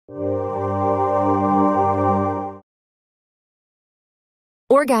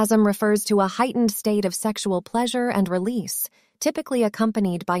Orgasm refers to a heightened state of sexual pleasure and release, typically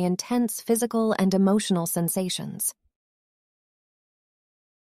accompanied by intense physical and emotional sensations.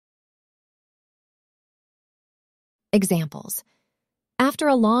 Examples. After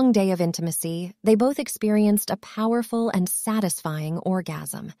a long day of intimacy, they both experienced a powerful and satisfying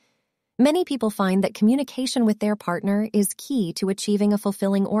orgasm. Many people find that communication with their partner is key to achieving a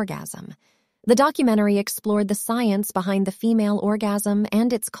fulfilling orgasm. The documentary explored the science behind the female orgasm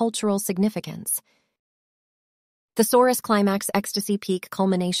and its cultural significance. Thesaurus climax ecstasy peak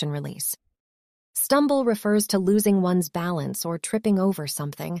culmination release. Stumble refers to losing one's balance or tripping over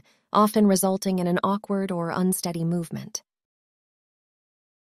something, often resulting in an awkward or unsteady movement.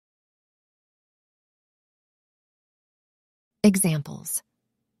 Examples.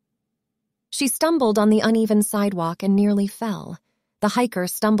 She stumbled on the uneven sidewalk and nearly fell. The hiker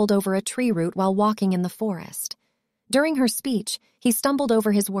stumbled over a tree root while walking in the forest. During her speech, he stumbled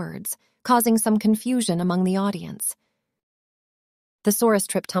over his words, causing some confusion among the audience. Thesaurus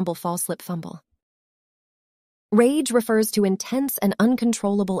trip tumble fall slip fumble. Rage refers to intense and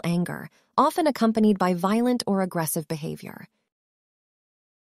uncontrollable anger, often accompanied by violent or aggressive behavior.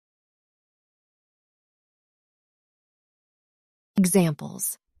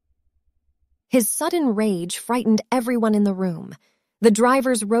 Examples. His sudden rage frightened everyone in the room. The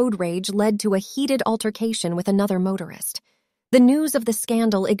driver's road rage led to a heated altercation with another motorist. The news of the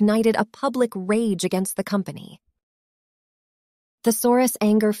scandal ignited a public rage against the company. Thesaurus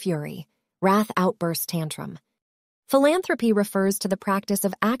anger fury, wrath outburst tantrum. Philanthropy refers to the practice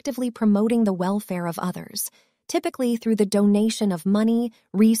of actively promoting the welfare of others, typically through the donation of money,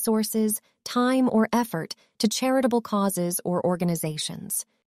 resources, time, or effort to charitable causes or organizations.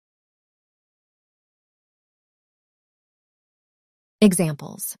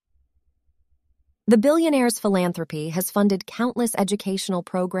 Examples. The billionaire's philanthropy has funded countless educational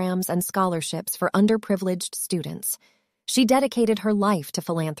programs and scholarships for underprivileged students. She dedicated her life to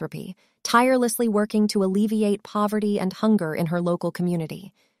philanthropy, tirelessly working to alleviate poverty and hunger in her local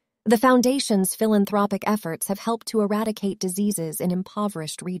community. The foundation's philanthropic efforts have helped to eradicate diseases in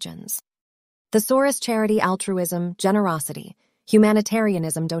impoverished regions. Thesaurus charity altruism, generosity,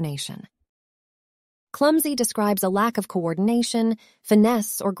 humanitarianism donation. Clumsy describes a lack of coordination,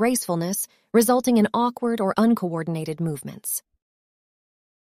 finesse, or gracefulness, resulting in awkward or uncoordinated movements.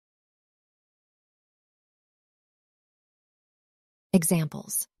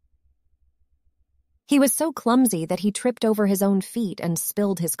 Examples. He was so clumsy that he tripped over his own feet and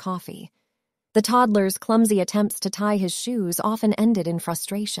spilled his coffee. The toddler's clumsy attempts to tie his shoes often ended in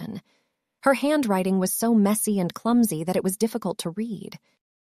frustration. Her handwriting was so messy and clumsy that it was difficult to read.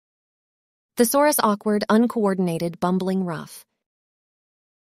 Thesaurus awkward, uncoordinated, bumbling rough.